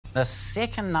The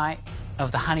second night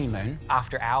of the honeymoon,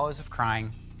 after hours of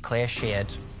crying, Claire shared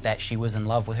that she was in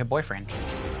love with her boyfriend.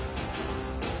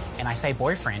 And I say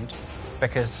boyfriend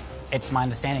because it's my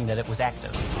understanding that it was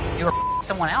active. You were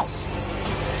someone else.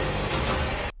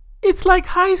 It's like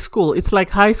high school. It's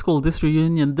like high school, this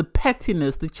reunion. The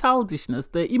pettiness, the childishness,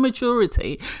 the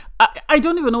immaturity. I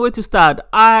don't even know where to start.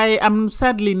 I am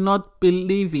sadly not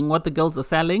believing what the girls are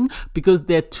selling because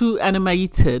they're too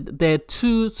animated. They're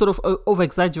too sort of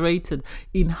over-exaggerated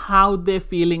in how they're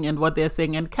feeling and what they're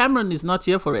saying. And Cameron is not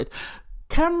here for it.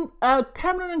 Cameron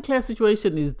and Claire's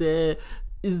situation is the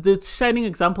shining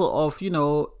example of, you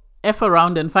know, F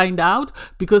around and find out,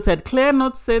 because had Claire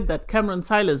not said that Cameron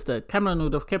silenced her, Cameron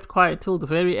would have kept quiet till the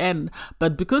very end.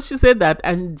 But because she said that,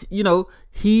 and you know,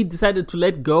 he decided to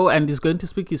let go and is going to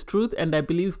speak his truth, and I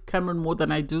believe Cameron more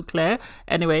than I do Claire.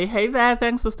 Anyway, hey there,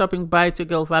 thanks for stopping by. It's your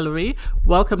girl Valerie.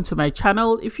 Welcome to my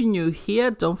channel. If you're new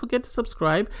here, don't forget to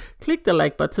subscribe, click the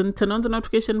like button, turn on the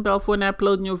notification bell for when I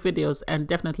upload new videos, and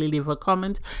definitely leave a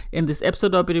comment. In this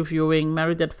episode I'll be reviewing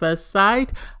Married at First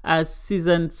Sight as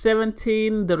season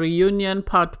 17, the reunion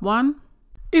part 1.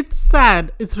 It's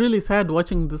sad. It's really sad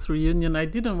watching this reunion. I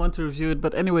didn't want to review it,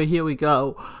 but anyway, here we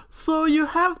go. So you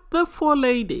have the four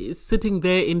ladies sitting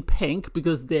there in pink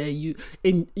because they're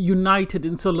united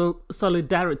in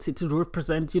solidarity to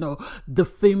represent, you know, the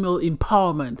female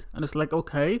empowerment. And it's like,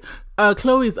 okay.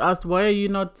 Chloe's asked, why are you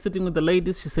not sitting with the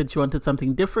ladies? She said she wanted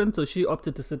something different, so she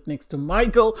opted to sit next to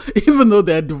Michael, even though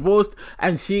they're divorced,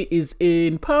 and she is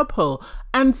in purple.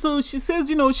 And so she says,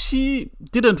 you know, she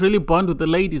didn't really bond with the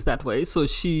ladies that way, so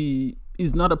she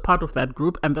is not a part of that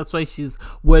group, and that's why she's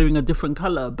wearing a different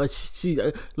color. But she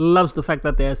loves the fact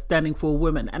that they're standing for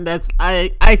women, and that's I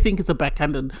think it's a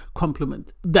backhanded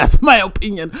compliment. That's my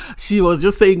opinion. She was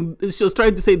just saying, she was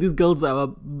trying to say these girls are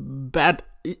bad,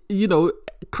 you know,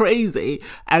 crazy,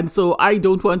 and so I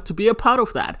don't want to be a part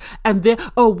of that. And they,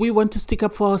 oh, we want to stick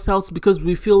up for ourselves because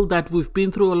we feel that we've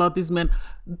been through a lot. These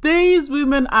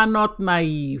women are not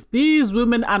naive. These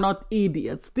women are not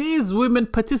idiots. These women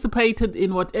participated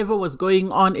in whatever was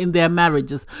going on in their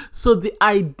marriages. So the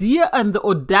idea and the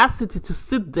audacity to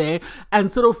sit there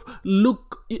and sort of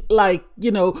look like,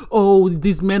 you know, oh,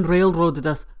 these men railroaded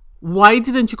us. Why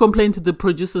didn't you complain to the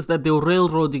producers that they were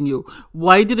railroading you?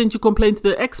 Why didn't you complain to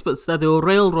the experts that they were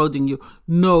railroading you?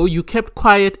 No, you kept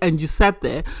quiet and you sat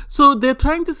there. So they're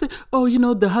trying to say, oh, you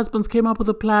know, the husbands came up with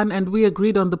a plan and we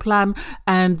agreed on the plan.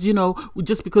 And, you know,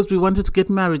 just because we wanted to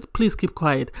get married, please keep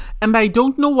quiet. And I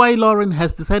don't know why Lauren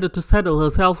has decided to saddle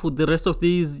herself with the rest of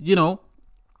these, you know,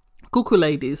 cuckoo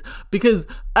ladies. Because,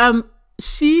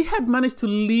 she had managed to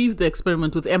leave the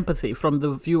experiment with empathy from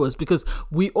the viewers, because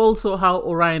we all saw how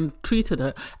Orion treated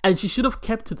her, and she should have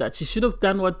kept to that. She should have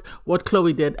done what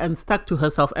Chloe did and stuck to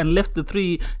herself and left the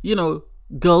three, you know,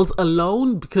 girls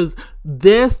alone, because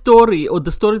their story, or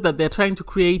the story that they're trying to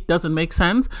create, doesn't make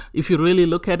sense if you really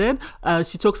look at it.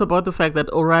 She talks about the fact that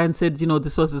Orion said, you know,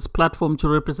 this was his platform to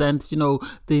represent, you know,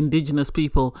 the indigenous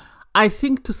people. I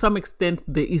think to some extent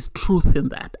there is truth in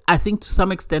that. I think to some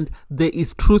extent there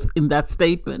is truth in that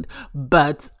statement.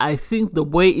 But I think the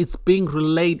way it's being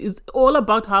relayed is all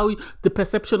about how the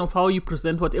perception of how you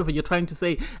present whatever you're trying to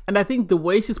say. And I think the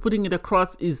way she's putting it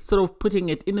across is sort of putting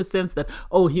it in a sense that,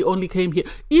 oh, he only came here.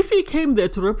 If he came there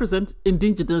to represent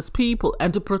indigenous people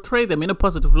and to portray them in a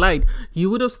positive light, he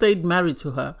would have stayed married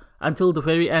to her until the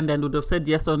very end and would have said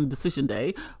yes on decision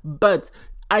day. But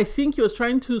I think he was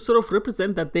trying to sort of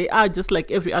represent that they are just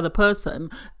like every other person.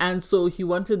 And so he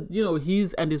wanted, you know,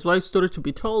 his and his wife's story to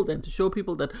be told and to show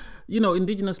people that, you know,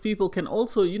 indigenous people can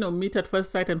also, you know, meet at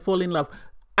first sight and fall in love.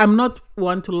 I'm not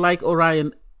one to like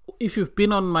Orion. If you've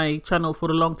been on my channel for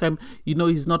a long time, you know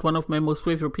he's not one of my most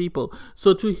favorite people.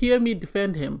 So to hear me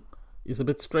defend him is a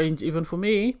bit strange even for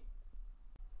me.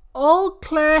 All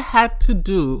Claire had to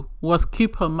do was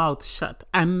keep her mouth shut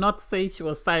and not say she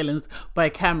was silenced by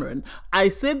Cameron. I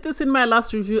said this in my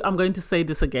last review. I'm going to say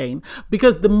this again,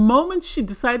 because the moment she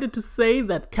decided to say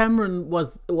that Cameron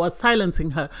was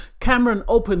silencing her, Cameron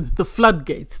opened the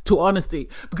floodgates to honesty,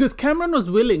 because Cameron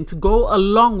was willing to go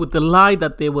along with the lie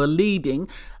that they were leading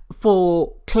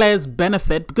for Claire's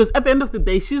benefit, because at the end of the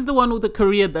day, she's the one with a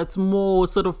career that's more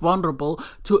sort of vulnerable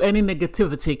to any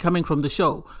negativity coming from the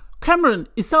show. Cameron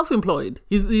is self-employed.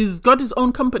 He's got his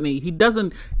own company. He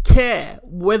doesn't care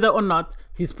whether or not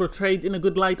he's portrayed in a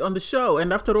good light on the show.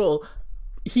 And after all,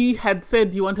 he had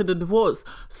said he wanted a divorce.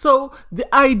 So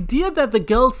the idea that the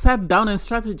girls sat down and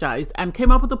strategized and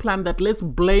came up with a plan that let's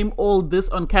blame all this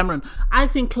on Cameron. I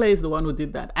think Claire is the one who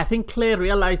did that. I think Claire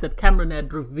realized that Cameron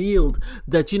had revealed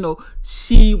that,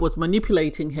 she was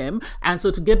manipulating him. And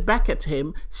so to get back at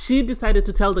him, she decided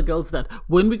to tell the girls that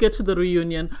when we get to the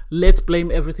reunion, let's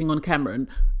blame everything on Cameron.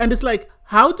 And it's like,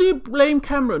 how do you blame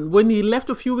Cameron when he left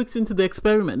a few weeks into the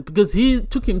experiment? Because he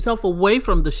took himself away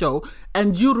from the show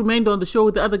and you remained on the show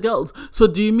with the other girls. So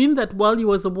do you mean that while he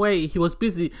was away, he was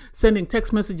busy sending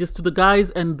text messages to the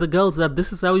guys and the girls that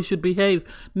this is how you should behave?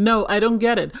 No, I don't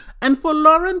get it. And for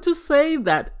Lauren to say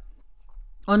that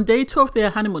on day 2 of their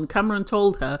honeymoon, Cameron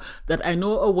told her that I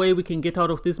know a way we can get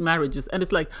out of these marriages. And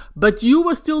it's like, but you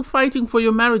were still fighting for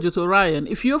your marriage with Orion.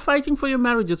 If you're fighting for your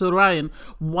marriage with Orion,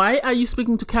 why are you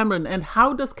speaking to Cameron? And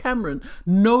how does Cameron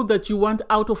know that you want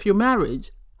out of your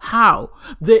marriage? How?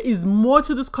 There is more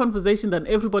to this conversation than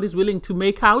everybody's willing to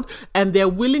make out, and they're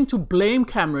willing to blame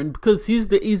Cameron because he's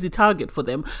the easy target for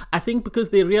them. I think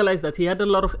because they realized that he had a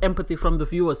lot of empathy from the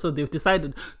viewers, so they've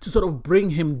decided to sort of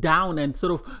bring him down and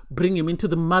sort of bring him into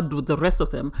the mud with the rest of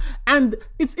them. And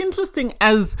it's interesting,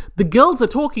 as the girls are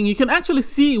talking, you can actually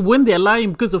see when they're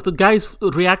lying because of the guy's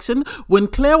reaction. When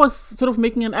Claire was sort of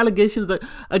making an allegations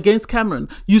against Cameron,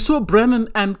 you saw Brennan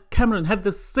and Cameron had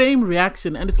the same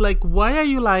reaction, and it's like, why are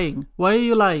you lying? Why are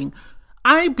you lying?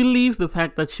 I believe the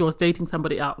fact that she was dating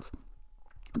somebody else.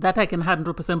 That I can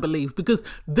 100% believe, because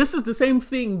this is the same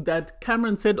thing that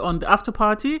Cameron said on the after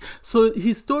party. So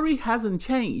his story hasn't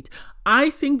changed. I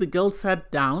think the girls sat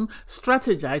down,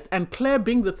 strategized, and Claire,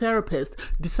 being the therapist,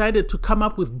 decided to come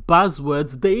up with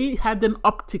buzzwords. They had an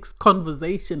optics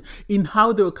conversation in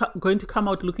how they were going to come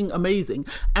out looking amazing.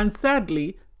 And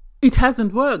sadly, it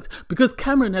hasn't worked because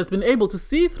Cameron has been able to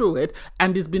see through it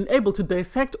and has been able to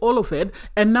dissect all of it.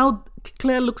 And now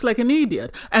Claire looks like an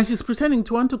idiot and she's pretending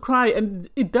to want to cry, and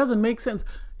it doesn't make sense.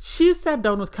 She sat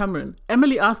down with Cameron.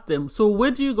 Emily asked them, so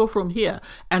where do you go from here?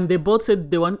 And they both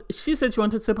said she said she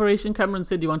wanted separation. Cameron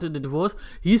said he wanted a divorce.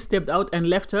 He stepped out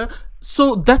and left her.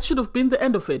 So that should have been the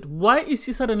end of it. Why is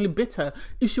she suddenly bitter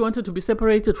if she wanted to be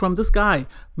separated from this guy?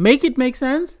 Make it make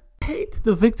sense? I hate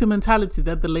the victim mentality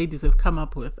that the ladies have come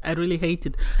up with. I really hate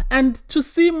it. And to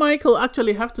see Michael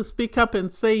actually have to speak up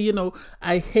and say,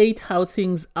 I hate how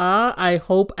things are. I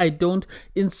hope I don't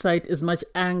incite as much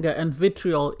anger and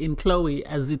vitriol in Chloe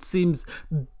as it seems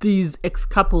these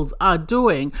ex-couples are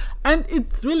doing. And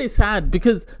it's really sad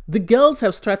because the girls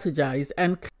have strategized,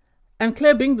 and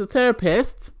Claire, being the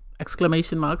therapist,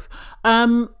 exclamation marks.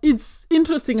 It's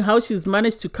interesting how she's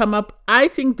managed to come up. I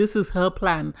think this is her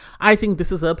plan. I think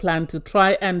this is her plan to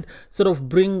try and sort of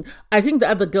I think the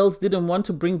other girls didn't want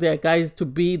to bring their guys to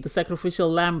be the sacrificial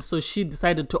lamb, so she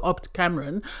decided to opt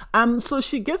Cameron. So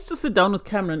she gets to sit down with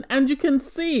Cameron, and you can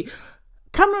see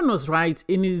Cameron was right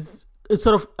in his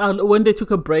sort of when they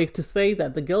took a break to say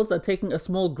that the girls are taking a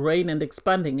small grain and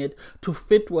expanding it to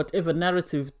fit whatever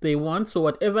narrative they want. So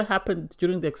whatever happened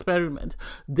during the experiment,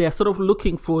 they're sort of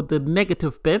looking for the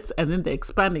negative bits and then they're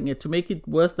expanding it to make it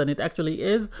worse than it actually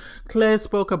is. Claire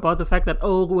spoke about the fact that,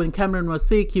 when Cameron was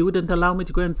sick, he wouldn't allow me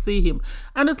to go and see him.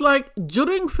 And it's like,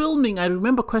 during filming, I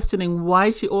remember questioning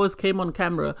why she always came on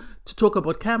camera to talk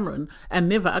about Cameron and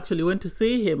never actually went to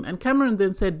see him. And Cameron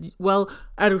then said, well,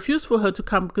 I refused for her to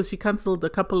come because she cancelled a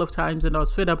couple of times and I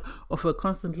was fed up of her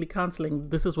constantly cancelling.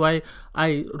 This is why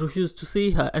I refused to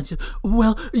see her. And she,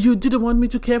 well, you didn't want me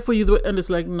to care for you. And it's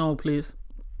like, no, please.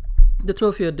 The two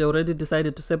of you had already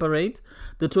decided to separate.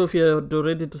 The two of you had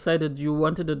already decided you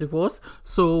wanted a divorce.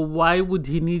 So why would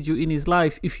he need you in his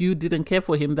life if you didn't care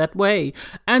for him that way?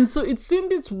 And so it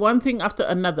seemed it's one thing after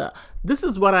another. This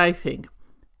is what I think.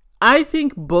 I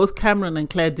think both Cameron and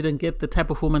Claire didn't get the type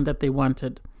of woman that they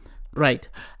wanted. Right.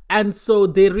 And so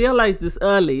they realized this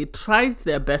early, tried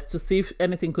their best to see if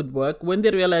anything could work. When they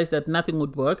realized that nothing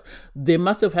would work, they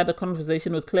must have had a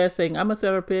conversation with Claire saying, I'm a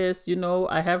therapist,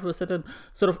 I have a certain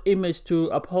sort of image to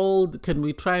uphold. Can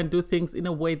we try and do things in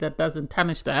a way that doesn't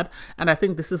tarnish that? And I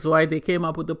think this is why they came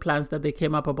up with the plans that they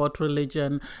came up about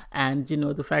religion and,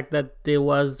 the fact that there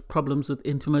was problems with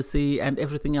intimacy and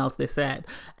everything else they said.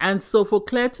 And so for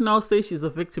Claire to now say she's a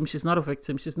victim, she's not a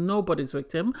victim. She's nobody's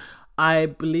victim. I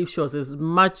believe she was as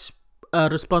much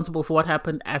responsible for what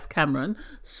happened as Cameron.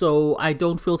 So I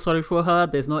don't feel sorry for her.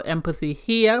 There's no empathy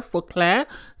here for Claire,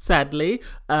 sadly.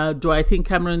 Do I think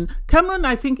Cameron,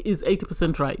 I think, is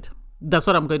 80% right. That's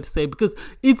what I'm going to say, because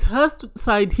it's her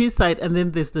side, his side, and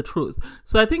then there's the truth.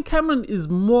 So I think Cameron is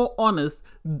more honest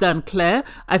than Claire.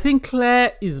 I think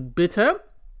Claire is bitter.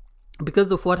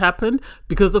 because of what happened,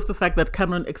 because of the fact that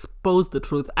Cameron exposed the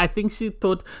truth. I think she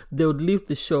thought they would leave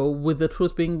the show with the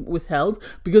truth being withheld,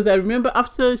 because I remember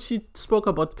after she spoke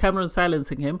about Cameron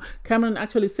silencing him, Cameron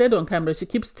actually said on camera, she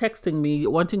keeps texting me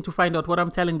wanting to find out what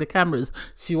I'm telling the cameras.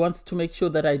 She wants to make sure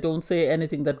that I don't say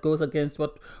anything that goes against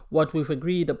what we've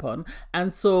agreed upon.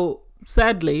 And so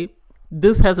sadly,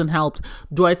 this hasn't helped.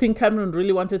 Do I think Cameron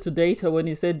really wanted to date her when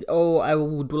he said, oh, I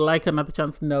would like another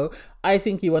chance? No. I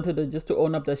think he wanted her just to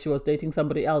own up that she was dating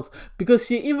somebody else, because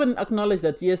she even acknowledged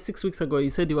that, yes, 6 weeks ago he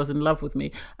said he was in love with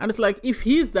me. And it's like, if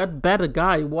he's that bad a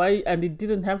guy, why, and he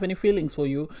didn't have any feelings for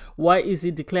you, why is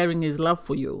he declaring his love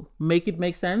for you? Make it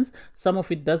make sense. Some of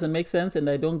it doesn't make sense, and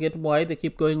I don't get why they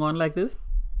keep going on like this.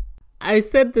 I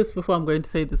said this before, I'm going to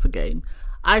say this again.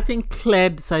 I think Claire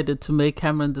decided to make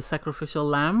Cameron the sacrificial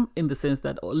lamb, in the sense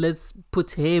that, oh, let's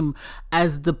put him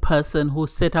as the person who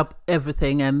set up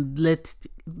everything and let's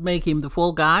make him the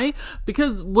fall guy.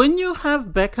 Because when you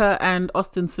have Becca and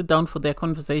Austin sit down for their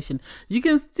conversation, you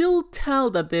can still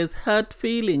tell that there's hurt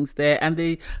feelings there, and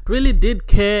they really did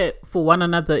care for one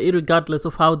another irregardless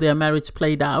of how their marriage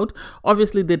played out.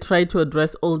 Obviously, they tried to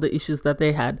address all the issues that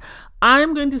they had.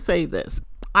 I'm going to say this.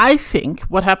 I think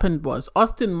what happened was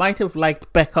Austin might have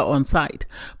liked Becca on site,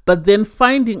 but then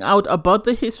finding out about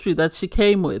the history that she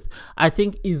came with, I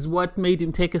think is what made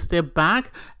him take a step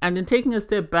back. And in taking a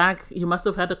step back, he must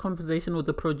have had a conversation with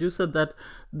the producer that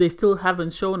they still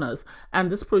haven't shown us. And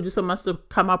this producer must have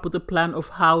come up with a plan of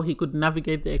how he could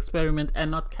navigate the experiment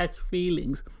and not catch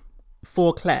feelings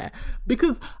for Claire.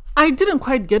 Because I didn't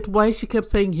quite get why she kept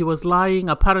saying he was lying.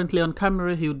 Apparently on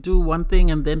camera he would do one thing,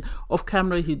 and then off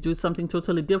camera he'd do something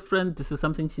totally different. This is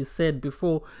something she said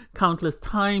before countless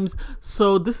times.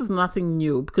 So this is nothing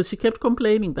new, because she kept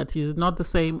complaining that he's not the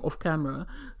same off camera.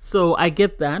 So I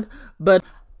get that. But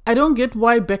I don't get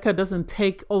why Becca doesn't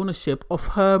take ownership of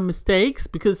her mistakes,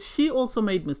 because she also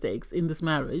made mistakes in this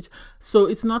marriage. So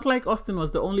it's not like Austin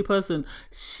was the only person.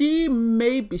 She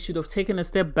maybe should have taken a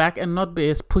step back and not be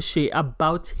as pushy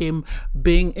about him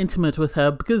being intimate with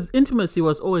her, because intimacy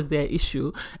was always their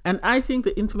issue. And I think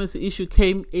the intimacy issue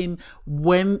came in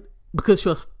because she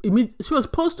was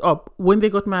post-op when they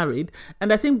got married,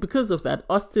 and I think because of that,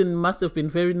 Austin must have been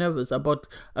very nervous about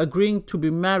agreeing to be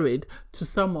married to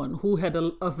someone who had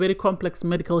a very complex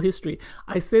medical history.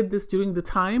 I said this during the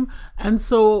time, and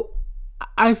so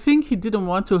I think he didn't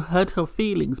want to hurt her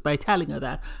feelings by telling her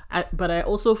that. But I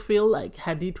also feel like,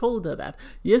 had he told her that,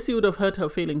 yes, he would have hurt her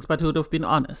feelings, but he would have been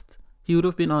honest. He would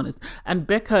have been honest. And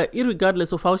Becca,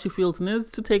 irregardless of how she feels,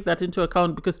 needs to take that into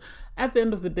account, because at the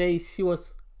end of the day, she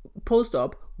was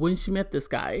post-op when she met this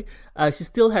guy. She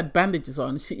still had bandages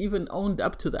on. She even owned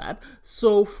up to that.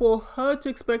 So for her to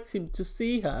expect him to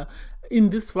see her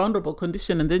in this vulnerable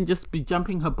condition and then just be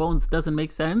jumping her bones doesn't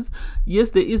make sense.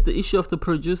 Yes, there is the issue of the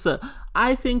producer.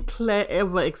 I think Claire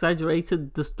ever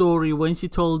exaggerated the story when she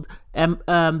told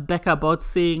Becca about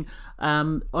seeing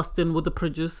Austin with the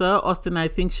producer. Austin, I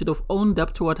think, should have owned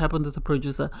up to what happened with the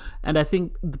producer, and I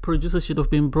think the producer should have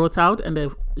been brought out and they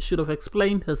should have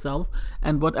explained herself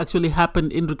and what actually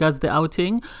happened in regards to the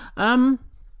outing.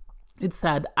 It's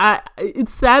sad.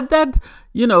 It's sad that,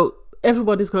 you know,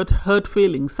 everybody's got hurt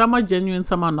feelings. Some are genuine,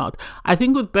 some are not. I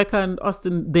think with Becca and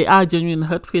Austin, they are genuine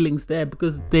hurt feelings there,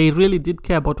 because they really did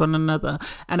care about one another.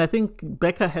 And I think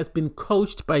Becca has been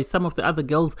coached by some of the other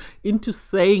girls into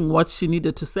saying what she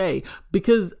needed to say,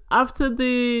 because after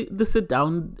the sit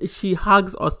down, she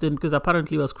hugs Austin because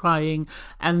apparently he was crying,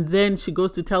 and then she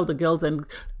goes to tell the girls, and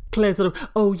Claire sort of,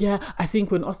 oh yeah, I think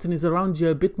when Austin is around,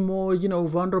 you're a bit more,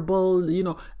 vulnerable,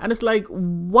 and it's like,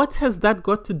 what has that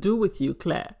got to do with you,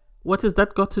 Claire? What has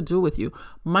that got to do with you?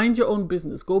 Mind your own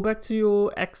business. Go back to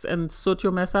your ex and sort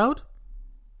your mess out.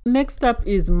 Next up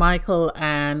is Michael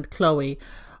and Chloe.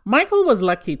 Michael was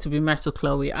lucky to be matched with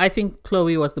Chloe. I think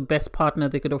Chloe was the best partner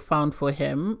they could have found for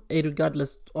him,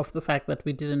 regardless of the fact that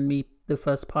we didn't meet the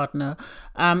first partner.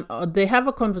 They have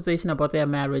a conversation about their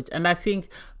marriage, and I think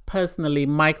personally,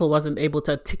 Michael wasn't able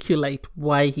to articulate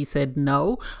why he said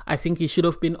no. I think he should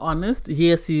have been honest.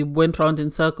 Yes, he went round in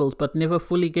circles, but never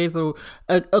fully gave a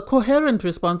coherent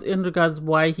response in regards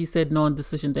why he said no on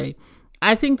decision day.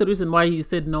 I think the reason why he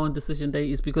said no on decision day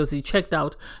is because he checked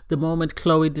out the moment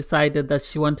Chloe decided that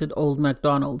she wanted old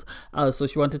MacDonald. So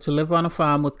she wanted to live on a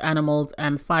farm with animals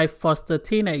and 5 foster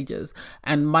teenagers.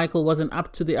 And Michael wasn't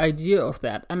up to the idea of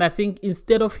that. And I think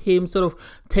instead of him sort of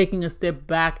taking a step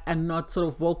back and not sort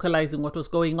of vocalizing what was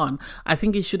going on, I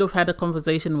think he should have had a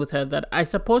conversation with her that I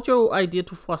support your idea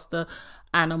to foster.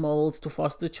 animals to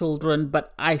foster children,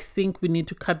 but I think we need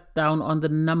to cut down on the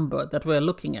number that we're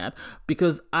looking at,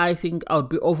 because I think I would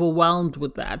be overwhelmed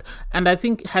with that. And I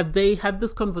think had they had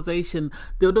this conversation,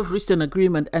 they would have reached an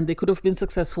agreement and they could have been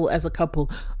successful as a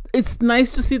couple. It's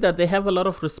nice to see that they have a lot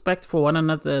of respect for one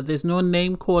another. There's no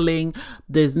name calling.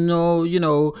 There's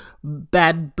no,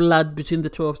 bad blood between the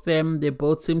two of them. They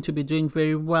both seem to be doing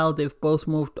very well. They've both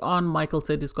moved on. Michael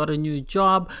said he's got a new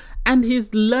job and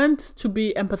he's learned to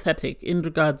be empathetic in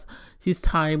regards his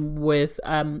time with,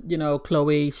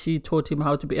 Chloe. She taught him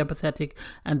how to be empathetic,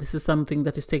 and this is something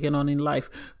that is taken on in life.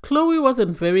 Chloe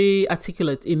wasn't very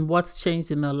articulate in what's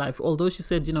changed in her life, although she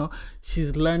said,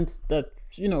 she's learned that,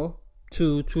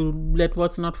 to let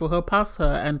what's not for her pass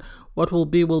her, and what will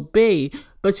be.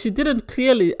 But she didn't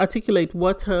clearly articulate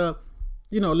what her,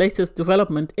 latest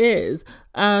development is.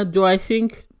 Do I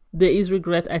think there is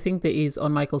regret? I think there is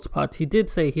on Michael's part. He did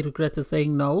say he regretted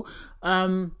saying no.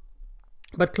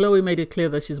 But Chloe made it clear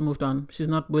that she's moved on. She's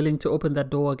not willing to open that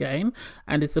door again.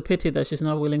 And it's a pity that she's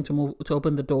not willing to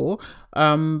open the door.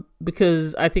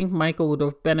 Because I think Michael would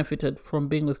have benefited from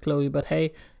being with Chloe. But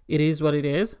hey, it is what it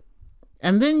is.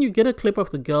 And then you get a clip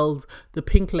of the girls, the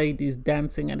pink ladies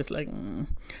dancing, and it's like,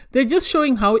 they're just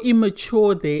showing how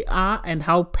immature they are and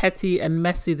how petty and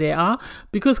messy they are,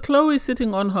 because Chloe is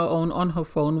sitting on her own, on her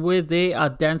phone, where they are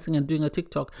dancing and doing a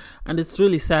TikTok. And it's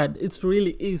really sad. It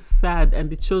really is sad,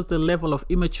 and it shows the level of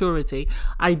immaturity.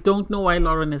 I don't know why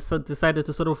Lauren has decided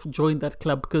to sort of join that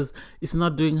club, because it's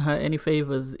not doing her any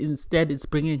favors. Instead, it's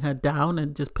bringing her down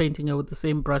and just painting her with the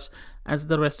same brush as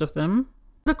the rest of them.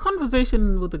 The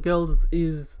conversation with the girls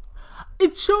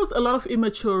it shows a lot of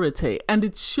immaturity, and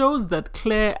it shows that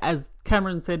Claire, as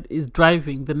Cameron said, is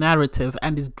driving the narrative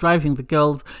and is driving the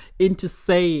girls into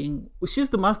saying she's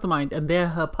the mastermind and they're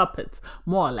her puppets,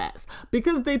 more or less.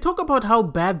 Because they talk about how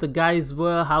bad the guys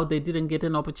were, how they didn't get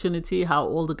an opportunity, how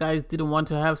all the guys didn't want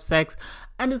to have sex.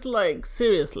 And it's like,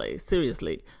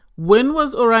 seriously. When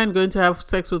was Orion going to have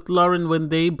sex with Lauren when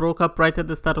they broke up right at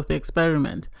the start of the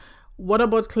experiment? What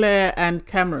about Claire and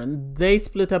Cameron? They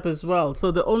split up as well. So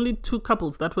the only two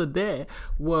couples that were there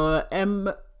were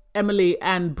Emily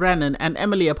and Brennan. And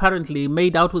Emily apparently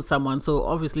made out with someone. So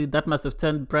obviously that must have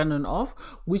turned Brennan off,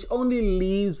 which only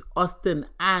leaves Austin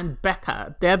and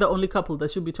Becca. They're the only couple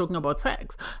that should be talking about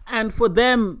sex. And for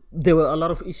them, there were a lot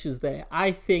of issues there.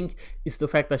 I think it's the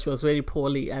fact that she was very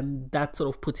poorly, and that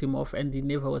sort of put him off, and he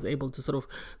never was able to sort of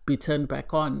be turned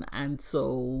back on. And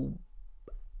so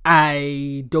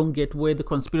I don't get where the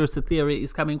conspiracy theory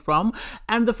is coming from.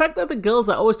 And the fact that the girls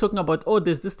are always talking about, oh,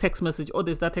 there's this text message, oh,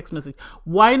 there's that text message.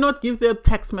 Why not give their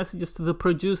text messages to the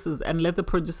producers and let the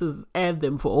producers air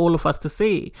them for all of us to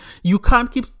see? You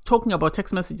can't keep talking about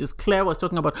text messages. Claire was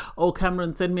talking about, oh,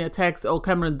 Cameron sent me a text, oh,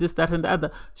 Cameron this, that, and the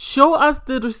other. Show us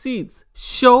the receipts.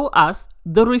 Show us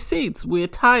the receipts. We're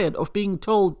tired of being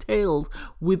told tales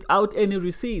without any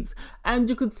receipts. And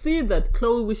you could see that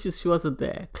Chloe wishes she wasn't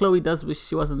there. Chloe does wish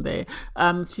she wasn't there.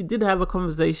 She did have a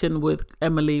conversation with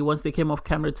Emily once they came off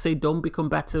camera to say don't be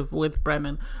combative with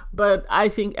Brennan. But I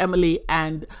think Emily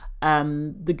and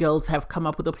the girls have come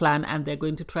up with a plan, and they're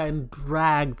going to try and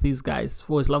drag these guys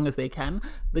for as long as they can.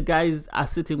 The guys are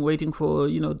sitting waiting for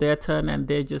their turn, and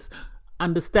they're just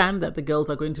understand that the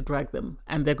girls are going to drag them,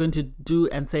 and they're going to do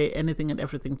and say anything and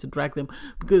everything to drag them,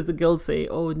 because the girls say,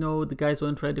 oh no, the guys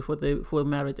weren't ready for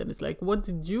marriage. And it's like, what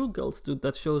did you girls do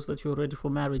that shows that you're ready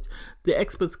for marriage? The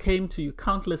experts came to you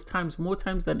countless times, more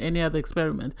times than any other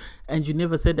experiment, and you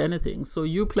never said anything. So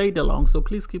you played along, so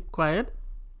please keep quiet.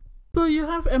 So you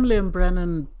have Emily and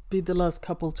Brennan be the last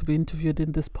couple to be interviewed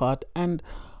in this part. And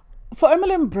for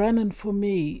Emily and Brennan, for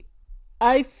me,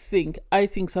 I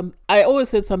always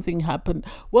said something happened.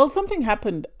 Well, something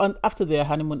happened after their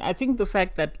honeymoon. I think the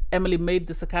fact that Emily made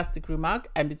the sarcastic remark,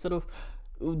 and it sort of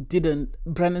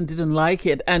Brennan didn't like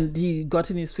it, and he got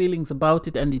in his feelings about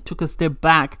it, and he took a step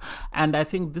back. And I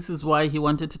think this is why he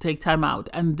wanted to take time out.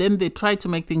 And then they tried to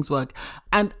make things work.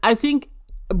 And I think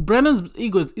Brennan's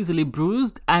ego is easily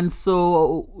bruised, and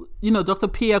so Dr.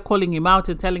 Pia calling him out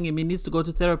and telling him he needs to go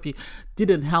to therapy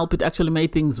didn't help. It actually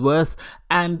made things worse.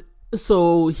 And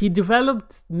so he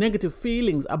developed negative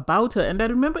feelings about her. And I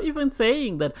remember even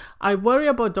saying that I worry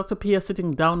about Dr. Pia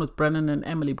sitting down with Brennan and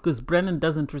Emily, because Brennan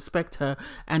doesn't respect her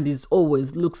and is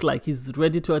always looks like he's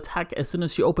ready to attack as soon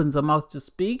as she opens her mouth to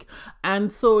speak.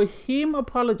 And so him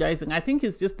apologizing, I think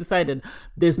he's just decided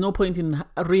there's no point in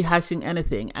rehashing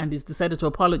anything, and he's decided to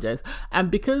apologize. And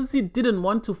because he didn't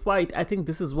want to fight, I think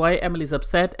this is why Emily's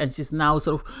upset, and she's now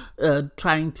sort of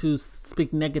trying to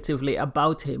speak negatively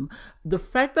about him. The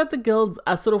fact that the girls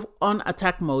are sort of on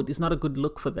attack mode is not a good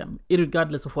look for them,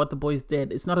 irregardless of what the boys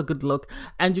did. It's not a good look.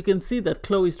 And you can see that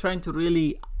Chloe is trying to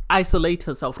really isolate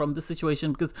herself from the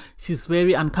situation because she's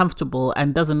very uncomfortable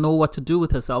and doesn't know what to do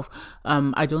with herself.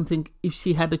 I don't think if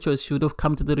she had a choice, she would have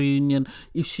come to the reunion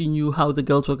if she knew how the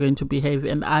girls were going to behave,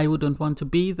 and I wouldn't want to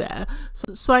be there.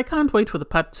 So I can't wait for the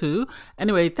part 2.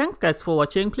 Anyway, thanks guys for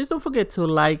watching. Please don't forget to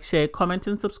like, share, comment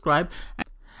and subscribe,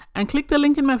 and click the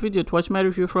link in my video to watch my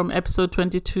review from episode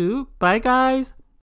 22. Bye guys.